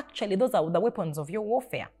life. Actually, those are the weapons of your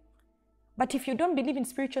warfare. But if you don't believe in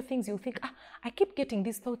spiritual things, you'll think, I keep getting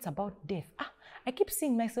these thoughts about death. I keep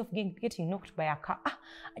seeing myself getting knocked by a car.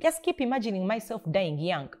 I just keep imagining myself dying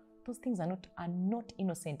young. Those things are not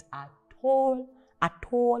innocent at all. At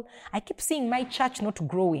all. I keep seeing my church not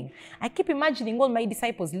growing. I keep imagining all my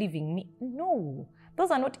disciples leaving me. No, those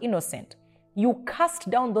are not innocent. You cast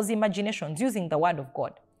down those imaginations using the word of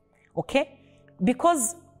God. Okay?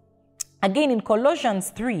 Because, again, in Colossians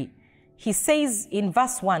 3, he says in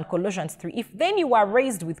verse 1, Colossians 3, if then you are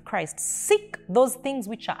raised with Christ, seek those things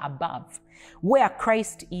which are above, where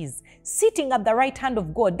Christ is, sitting at the right hand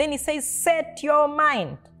of God. Then he says, set your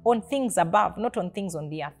mind on things above, not on things on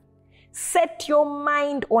the earth. Set your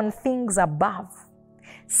mind on things above.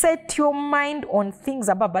 Set your mind on things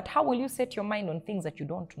above. But how will you set your mind on things that you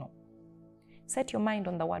don't know? Set your mind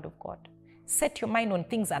on the word of God. Set your mind on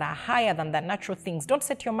things that are higher than the natural things. Don't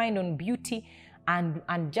set your mind on beauty and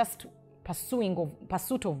just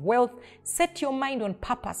pursuit of wealth. Set your mind on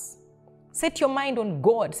purpose. Set your mind on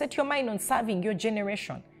God. Set your mind on serving your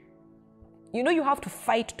generation. You know you have to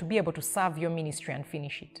fight to be able to serve your ministry and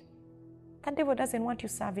finish it. The devil doesn't want you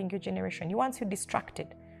serving your generation. He wants you distracted.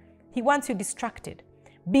 He wants you distracted.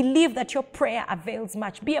 Believe that your prayer avails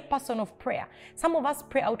much. Be a person of prayer. Some of us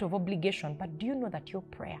pray out of obligation, but do you know that your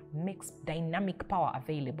prayer makes dynamic power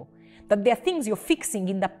available? That there are things you're fixing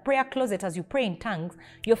in the prayer closet as you pray in tongues.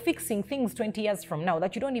 You're fixing things 20 years from now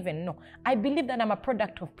that you don't even know. I believe that I'm a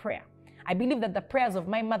product of prayer. I believe that the prayers of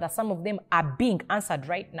my mother, some of them are being answered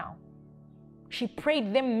right now. She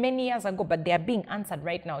prayed them many years ago, but they are being answered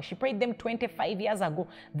right now. She prayed them 25 years ago.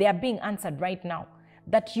 They are being answered right now.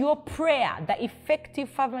 That your prayer, the effective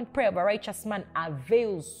fervent prayer of a righteous man,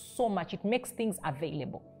 avails so much. It makes things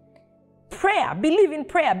available. Prayer, believe in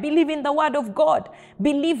prayer, believe in the word of God,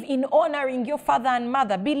 believe in honoring your father and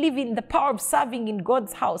mother, believe in the power of serving in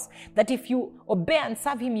God's house, that if you obey and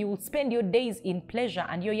serve him, you will spend your days in pleasure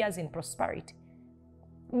and your years in prosperity.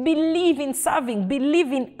 Believe in serving,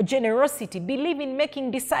 believe in generosity, believe in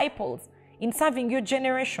making disciples, in serving your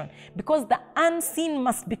generation, because the unseen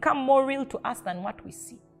must become more real to us than what we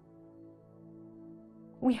see.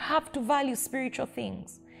 We have to value spiritual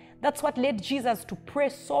things. That's what led Jesus to pray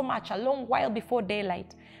so much a long while before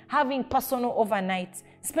daylight, having personal overnights,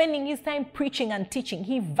 spending his time preaching and teaching.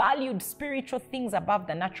 He valued spiritual things above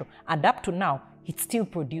the natural, and up to now, it's still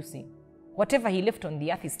producing. Whatever he left on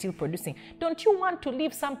the earth is still producing. Don't you want to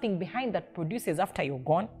leave something behind that produces after you're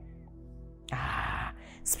gone?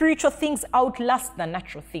 Spiritual things outlast the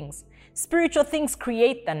natural things. Spiritual things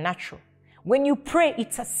create the natural. When you pray,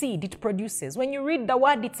 it's a seed, it produces. When you read the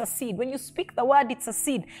word, it's a seed. When you speak the word, it's a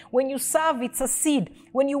seed. When you serve, it's a seed.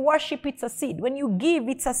 When you worship, it's a seed. When you give,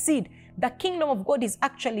 it's a seed. The kingdom of God is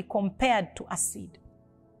actually compared to a seed.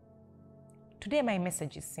 Today, my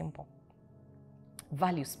message is simple.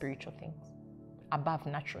 Value spiritual things above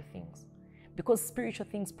natural things, because spiritual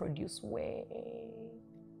things produce way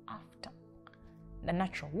after the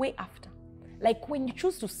natural, way after. Like when you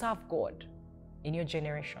choose to serve God in your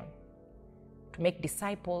generation, to make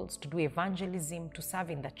disciples, to do evangelism, to serve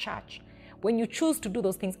in the church, when you choose to do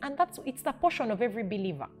those things, and it's the portion of every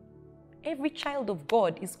believer. Every child of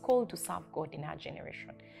God is called to serve God in our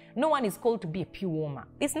generation. No one is called to be a pew warmer.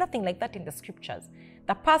 There's nothing like that in the scriptures.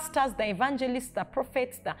 The pastors, the evangelists, the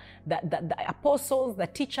prophets, the apostles, the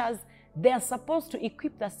teachers, they are supposed to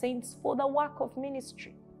equip the saints for the work of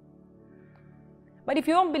ministry. But if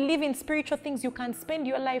you don't believe in spiritual things, you can spend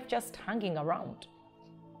your life just hanging around,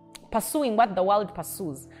 pursuing what the world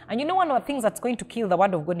pursues. And you know one of the things that's going to kill the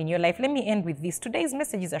word of God in your life? Let me end with this. Today's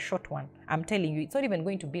message is a short one. I'm telling you, it's not even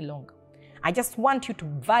going to be long. I just want you to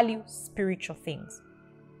value spiritual things.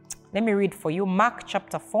 Let me read for you Mark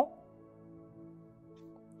chapter 4.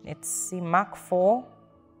 Let's see, Mark 4.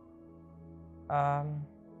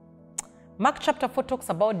 Mark chapter 4 talks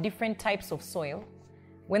about different types of soil.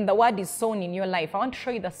 When the word is sown in your life, I want to show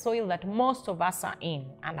you the soil that most of us are in.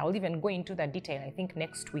 And I'll even go into the detail, I think,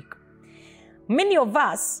 next week. Many of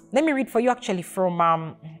us, let me read for you actually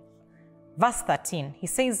from verse 13. He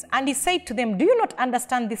says, and he said to them, do you not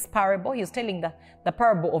understand this parable? He's telling the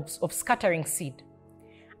parable of scattering seed.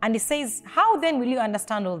 And he says, how then will you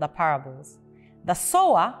understand all the parables? The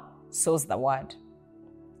sower sows the word.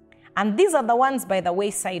 And these are the ones by the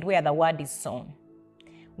wayside where the word is sown.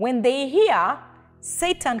 When they hear,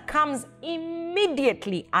 Satan comes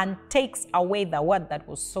immediately and takes away the word that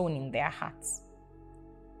was sown in their hearts.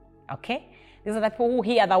 Okay? These are the people who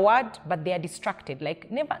hear the word, but they are distracted. Like,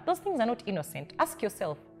 never, those things are not innocent. Ask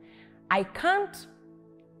yourself, I can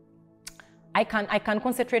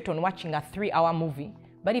concentrate on watching a 3-hour movie,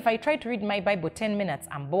 but if I try to read my Bible 10 minutes,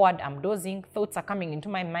 I'm bored, I'm dozing, thoughts are coming into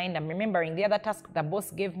my mind, I'm remembering the other task the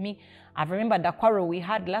boss gave me, I've remembered the quarrel we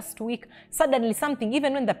had last week. Suddenly something,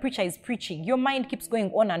 even when the preacher is preaching, your mind keeps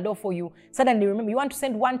going on and off for you. Suddenly remember, you want to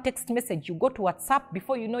send one text message, you go to WhatsApp,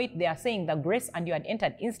 before you know it, they are saying the grace and you had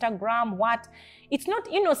entered Instagram, what? It's not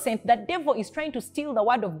innocent. The devil is trying to steal the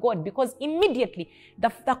word of God, because immediately,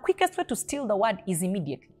 the quickest way to steal the word is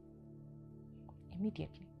immediately.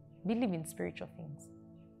 Immediately. Believe in spiritual things.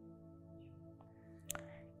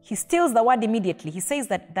 He steals the word immediately. He says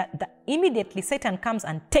that immediately Satan comes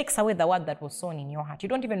and takes away the word that was sown in your heart. You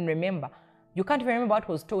don't even remember. You can't even remember what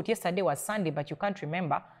was taught. Yesterday was Sunday, but you can't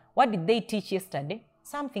remember. What did they teach yesterday?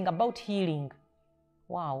 Something about healing.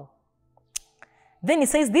 Wow. Then he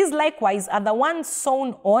says, these likewise are the ones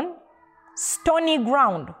sown on stony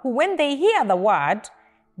ground, who when they hear the word,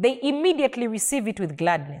 they immediately receive it with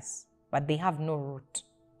gladness, but they have no root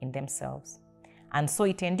in themselves. And so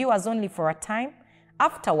it endures only for a time.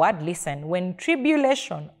 Afterward, listen, when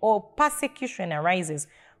tribulation or persecution arises,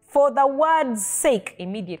 for the word's sake,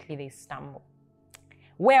 immediately they stumble.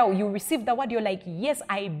 Well, you receive the word, you're like, yes,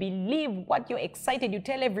 I believe what you're excited, you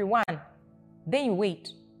tell everyone. Then you wait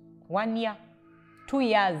 1 year, 2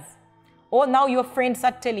 years. Or now your friends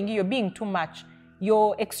start telling you you're being too much.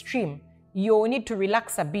 You're extreme. You need to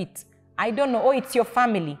relax a bit. I don't know. Oh, it's your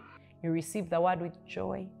family. You receive the word with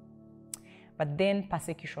joy. But then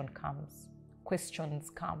persecution comes. Questions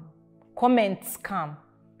come. Comments come.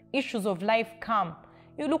 Issues of life come.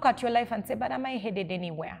 You look at your life and say, but am I headed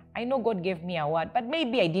anywhere? I know God gave me a word, but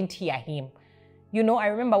maybe I didn't hear him. You know, I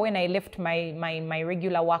remember when I left my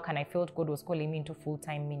regular work and I felt God was calling me into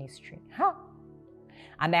full-time ministry.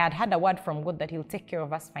 And I had a word from God that he'll take care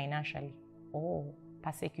of us financially. Oh,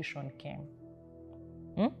 persecution came.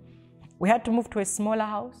 We had to move to a smaller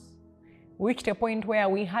house. We reached a point where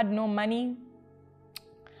we had no money.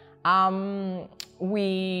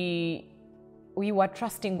 We were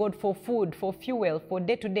trusting God for food, for fuel, for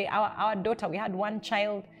day-to-day. Our daughter, we had one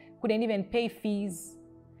child, couldn't even pay fees.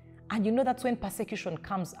 And you know that's when persecution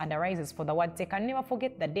comes and arises for the word's sake. I'll never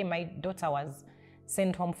forget the day my daughter was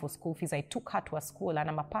sent home for school fees. I took her to a school, and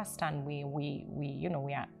I'm a pastor, and it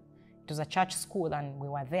was a church school, and we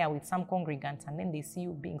were there with some congregants, and then they see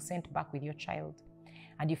you being sent back with your child,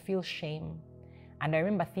 and you feel shame. And I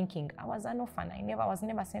remember thinking, I was an orphan. I was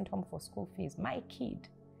never sent home for school fees. My kid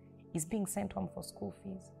is being sent home for school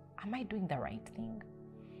fees. Am I doing the right thing?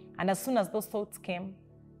 And as soon as those thoughts came,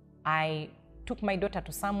 I took my daughter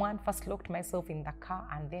to someone, first locked myself in the car,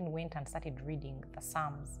 and then went and started reading the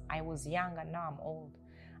Psalms. I was young and now I'm old.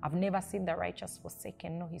 I've never seen the righteous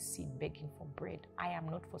forsaken, nor his seed begging for bread. I am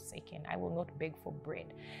not forsaken. I will not beg for bread.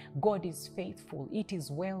 God is faithful. It is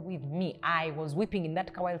well with me. I was weeping in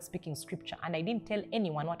that car while speaking scripture, and I didn't tell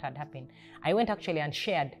anyone what had happened. I went actually and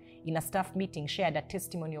shared in a staff meeting, shared a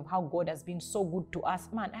testimony of how God has been so good to us.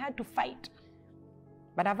 Man, I had to fight.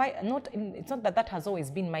 But it's not that has always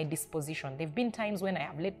been my disposition. There have been times when I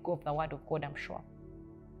have let go of the word of God, I'm sure.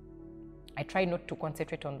 I try not to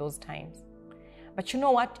concentrate on those times. But you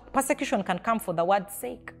know what? Persecution can come for the word's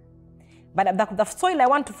sake. But the soil I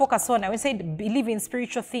want to focus on, I will say, believe in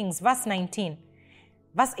spiritual things. Verse 19.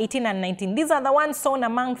 Verse 18 and 19. These are the ones sown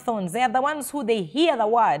among thorns. They are the ones who they hear the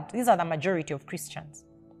word. These are the majority of Christians.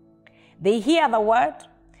 They hear the word,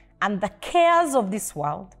 and the cares of this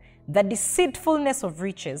world, the deceitfulness of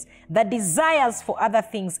riches, the desires for other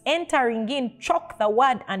things, entering in, choke the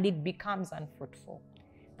word, and it becomes unfruitful.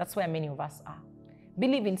 That's where many of us are.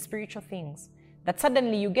 Believe in spiritual things. That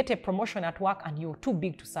suddenly you get a promotion at work and you're too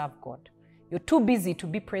big to serve God. You're too busy to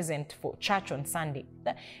be present for church on Sunday.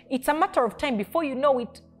 It's a matter of time. Before you know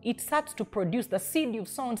it, it starts to produce. The seed you've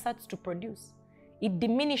sown starts to produce. It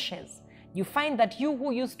diminishes. You find that you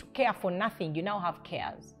who used to care for nothing, you now have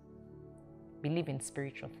cares. Believe in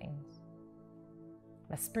spiritual things.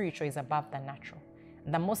 The spiritual is above the natural.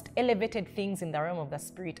 The most elevated things in the realm of the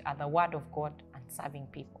spirit are the word of God and serving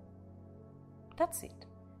people. That's it.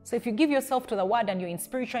 So if you give yourself to the word and you're in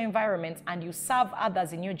spiritual environments and you serve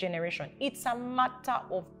others in your generation, it's a matter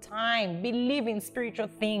of time. Believe in spiritual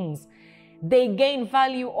things. They gain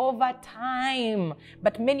value over time.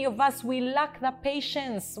 But many of us, we lack the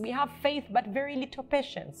patience. We have faith, but very little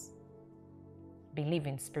patience. Believe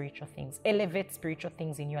in spiritual things. Elevate spiritual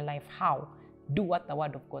things in your life. How? Do what the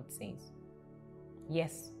word of God says.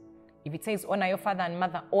 Yes. If it says honor your father and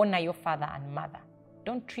mother, honor your father and mother.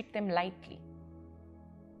 Don't treat them lightly.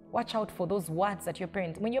 Watch out for those words that your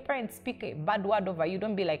parents, when your parents speak a bad word over you,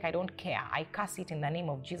 don't be like, I don't care. I curse it in the name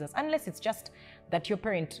of Jesus. Unless it's just that your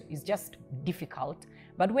parent is just difficult.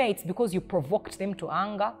 But where it's because you provoked them to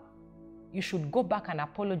anger, you should go back and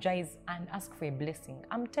apologize and ask for a blessing.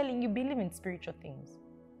 I'm telling you, believe in spiritual things.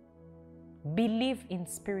 Believe in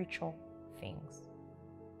spiritual things.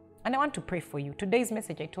 And I want to pray for you. Today's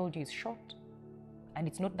message, I told you, is short. And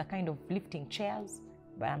it's not the kind of lifting chairs,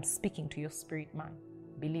 but I'm speaking to your spirit, man.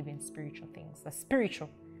 Believe in spiritual things. The spiritual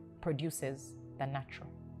produces the natural.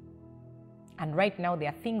 And right now, there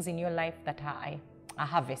are things in your life that are a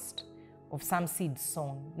harvest of some seeds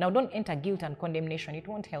sown. Now, don't enter guilt and condemnation. It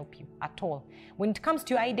won't help you at all. When it comes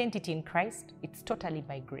to your identity in Christ, it's totally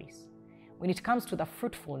by grace. When it comes to the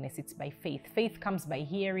fruitfulness, it's by faith. Faith comes by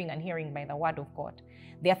hearing, and hearing by the word of God.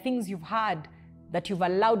 There are things you've heard that you've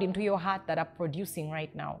allowed into your heart that are producing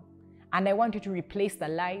right now. And I want you to replace the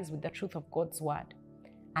lies with the truth of God's word.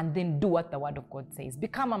 And then do what the word of God says.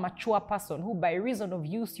 Become a mature person who, by reason of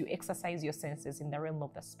use, you exercise your senses in the realm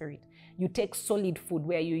of the spirit. You take solid food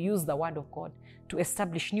where you use the word of God to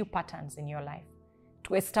establish new patterns in your life,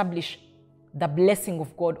 to establish the blessing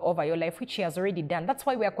of God over your life, which he has already done. That's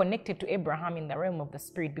why we are connected to Abraham in the realm of the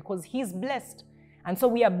spirit, because he's blessed. And so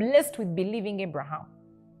we are blessed with believing Abraham.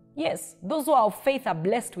 Yes, those who are of faith are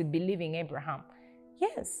blessed with believing Abraham.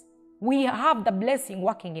 Yes, we have the blessing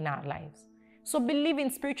working in our lives. So believe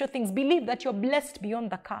in spiritual things. Believe that you're blessed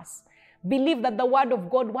beyond the curse. Believe that the word of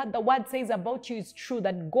God, what the word says about you is true,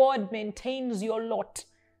 that God maintains your lot.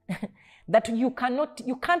 That you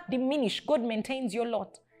can't diminish. God maintains your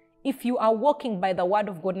lot. If you are walking by the word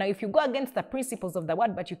of God. Now, if you go against the principles of the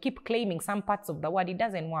word, but you keep claiming some parts of the word, it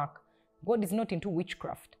doesn't work. God is not into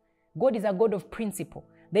witchcraft. God is a God of principle.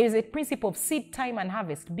 There is a principle of seed time and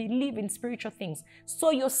harvest. Believe in spiritual things.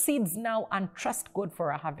 Sow your seeds now and trust God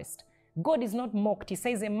for a harvest. God is not mocked. He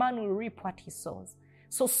says a man will reap what he sows.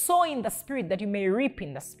 So sow in the spirit that you may reap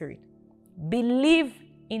in the spirit. Believe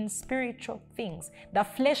in spiritual things. The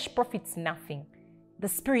flesh profits nothing. The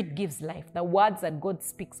spirit gives life. The words that God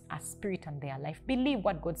speaks are spirit and they are life. Believe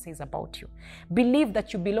what God says about you. Believe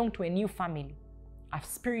that you belong to a new family, a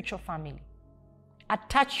spiritual family.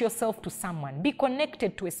 Attach yourself to someone. Be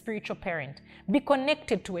connected to a spiritual parent. Be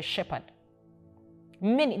connected to a shepherd.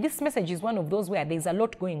 This message is one of those where there's a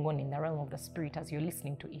lot going on in the realm of the spirit as you're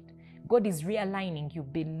listening to it. God is realigning you.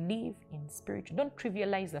 Believe in spiritual. Don't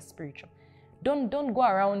trivialize the spiritual. Don't go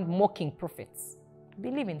around mocking prophets.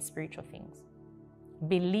 Believe in spiritual things.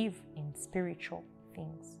 Believe in spiritual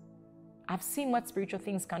things. I've seen what spiritual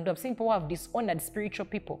things can do. I've seen people who have dishonored spiritual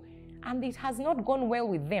people, and it has not gone well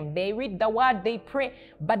with them. They read the word, they pray,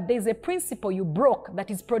 but there's a principle you broke that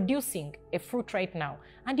is producing a fruit right now.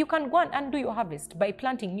 And you can go and undo your harvest by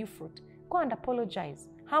planting new fruit. Go and apologize.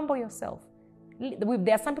 Humble yourself.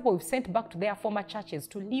 There are some people we've sent back to their former churches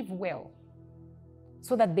to live well,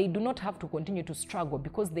 so that they do not have to continue to struggle,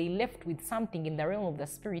 because they left with something in the realm of the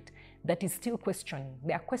spirit that is still questioning.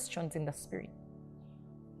 There are questions in the spirit.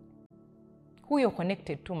 Who you're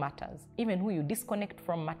connected to matters. Even who you disconnect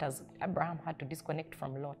from matters. Abraham had to disconnect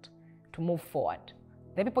from Lot to move forward.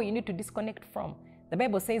 The people you need to disconnect from. The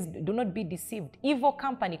Bible says, do not be deceived. Evil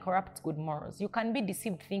company corrupts good morals. You can be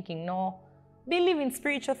deceived thinking, no, believe in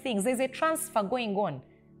spiritual things. There's a transfer going on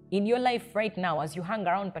in your life right now as you hang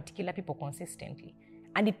around particular people consistently.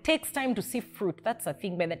 And it takes time to see fruit. That's the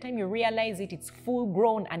thing. By the time you realize it, it's full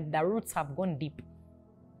grown and the roots have gone deep.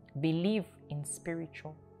 Believe in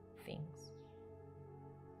spiritual things.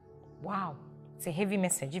 Wow. It's a heavy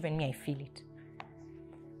message. Even me, I feel it.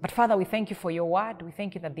 But Father, we thank you for your word. We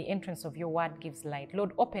thank you that the entrance of your word gives light.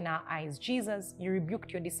 Lord, open our eyes. Jesus, you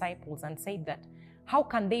rebuked your disciples and said that how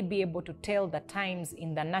can they be able to tell the times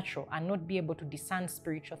in the natural and not be able to discern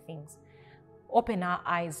spiritual things? Open our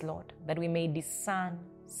eyes, Lord, that we may discern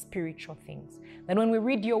spiritual things. That when we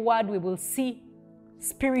read your word, we will see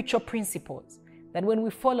spiritual principles. That when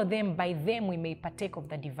we follow them, by them we may partake of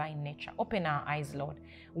the divine nature. Open our eyes, Lord.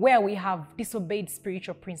 Where we have disobeyed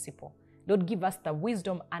spiritual principle, Lord, give us the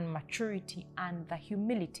wisdom and maturity and the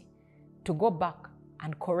humility to go back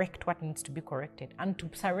and correct what needs to be corrected and to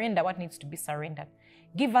surrender what needs to be surrendered.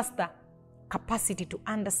 Give us the capacity to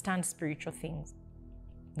understand spiritual things,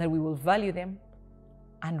 that we will value them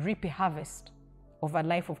and reap a harvest of a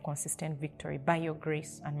life of consistent victory by your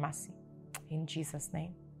grace and mercy. In Jesus'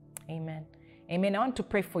 name, amen. Amen. I want to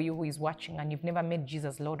pray for you who is watching and you've never made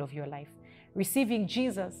Jesus Lord of your life. Receiving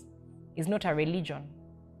Jesus is not a religion.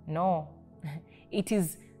 No.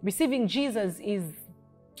 Receiving Jesus is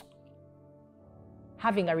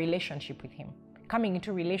having a relationship with him. Coming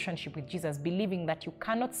into relationship with Jesus, believing that you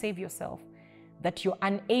cannot save yourself, that you're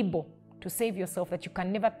unable to save yourself, that you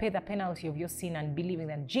can never pay the penalty of your sin, and believing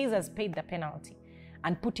that Jesus paid the penalty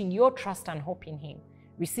and putting your trust and hope in him,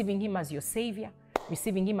 receiving him as your Savior,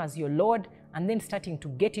 receiving him as your Lord, and then starting to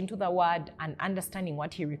get into the word and understanding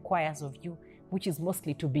what he requires of you, which is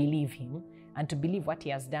mostly to believe him and to believe what he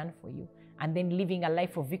has done for you, and then living a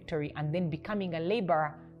life of victory, and then becoming a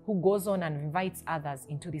laborer who goes on and invites others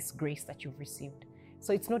into this grace that you've received.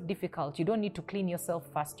 So it's not difficult. You don't need to clean yourself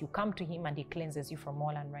first. You come to him and he cleanses you from all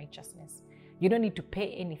unrighteousness. You don't need to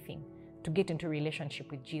pay anything to get into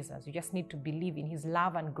relationship with Jesus. You just need to believe in his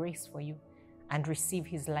love and grace for you and receive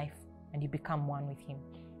his life, and you become one with him.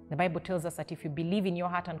 The Bible tells us that if you believe in your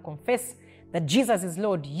heart and confess that Jesus is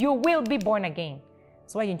Lord, you will be born again.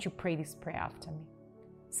 So why don't you pray this prayer after me?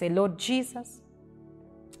 Say, Lord Jesus,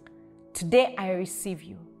 today I receive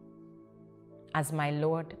you as my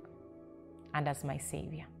Lord and as my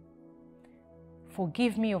Savior.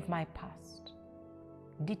 Forgive me of my past.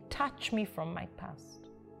 Detach me from my past.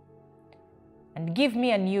 And give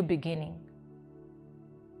me a new beginning.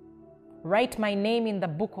 Write my name in the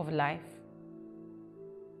book of life.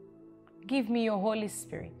 Give me your Holy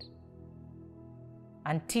Spirit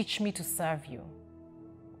and teach me to serve you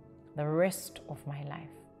the rest of my life.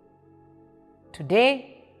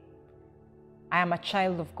 Today, I am a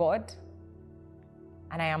child of God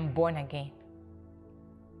and I am born again.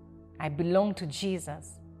 I belong to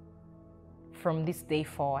Jesus from this day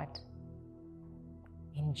forward.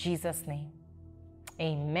 In Jesus' name,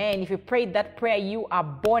 amen. If you prayed that prayer, you are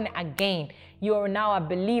born again. You are now a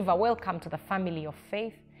believer. Welcome to the family of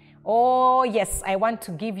faith. Oh, yes, I want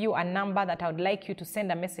to give you a number that I would like you to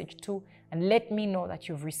send a message to and let me know that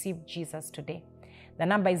you've received Jesus today. The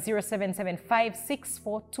number is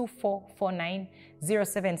 0775-642449,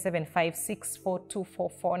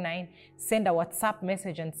 0775-642449. Send a WhatsApp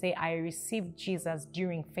message and say, I received Jesus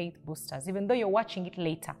during Faith Boosters. Even though you're watching it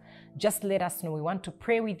later, just let us know. We want to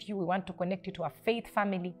pray with you. We want to connect you to a faith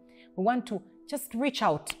family. We want to just reach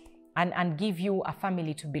out and give you a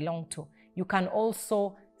family to belong to. You can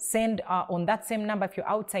also send on that same number if you're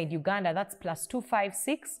outside Uganda. That's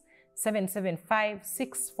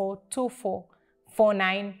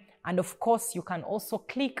 +256-775-642449. And of course, you can also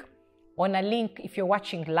click on a link. If you're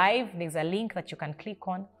watching live, there's a link that you can click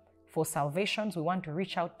on for salvations. We want to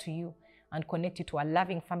reach out to you and connect you to a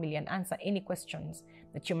loving family and answer any questions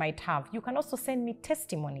that you might have. You can also send me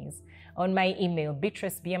testimonies on my email,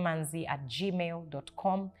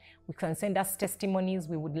 beatrice@gmail.com. We can send us testimonies.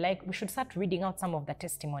 We should start reading out some of the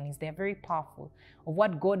testimonies. They're very powerful of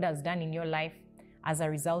what God has done in your life as a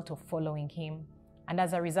result of following Him and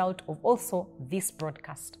as a result of also this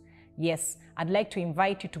broadcast. Yes, I'd like to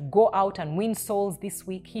invite you to go out and win souls this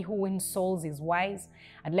week. He who wins souls is wise.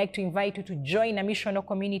 I'd like to invite you to join a missional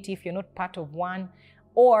community if you're not part of one,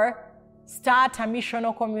 or start a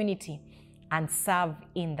missional community and serve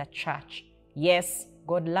in the church. Yes,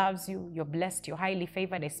 God loves you. You're blessed. You're highly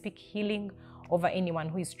favored. I speak healing over anyone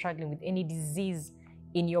who is struggling with any disease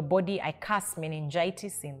in your body. I cast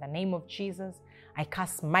meningitis in the name of Jesus. I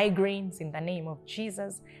cast migraines in the name of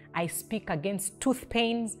Jesus. I speak against tooth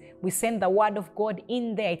pains. We send the word of God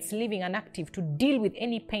in there. It's living and active to deal with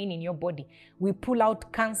any pain in your body. We pull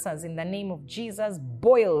out cancers in the name of Jesus.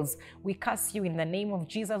 Boils, we curse you in the name of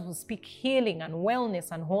Jesus. We speak healing and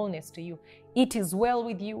wellness and wholeness to you. It is well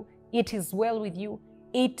with you. It is well with you.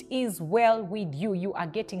 It is well with you. You are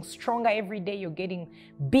getting stronger every day. You're getting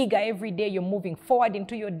bigger every day. You're moving forward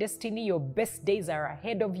into your destiny. Your best days are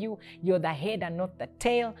ahead of you. You're the head and not the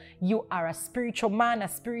tail. You are a spiritual man, a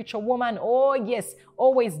spiritual woman. Oh, yes.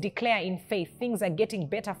 Always declare in faith. Things are getting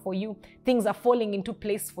better for you. Things are falling into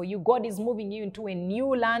place for you. God is moving you into a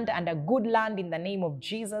new land and a good land in the name of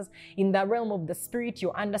Jesus. In the realm of the Spirit,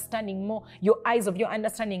 you're understanding more. Your eyes of your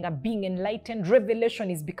understanding are being enlightened. Revelation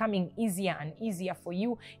is becoming easier and easier for you.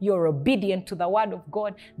 You're obedient to the word of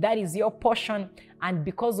God. That is your portion. And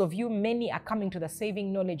because of you, many are coming to the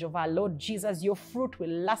saving knowledge of our Lord Jesus. Your fruit will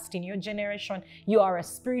last in your generation. You are a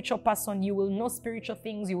spiritual person. You will know spiritual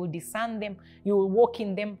things. You will discern them. You will walk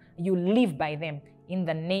in them. You live by them in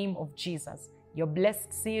the name of Jesus. You're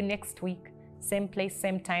blessed. See you next week. Same place,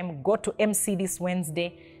 same time. Go to MC this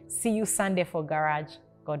Wednesday. See you Sunday for Garage.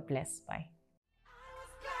 God bless. Bye.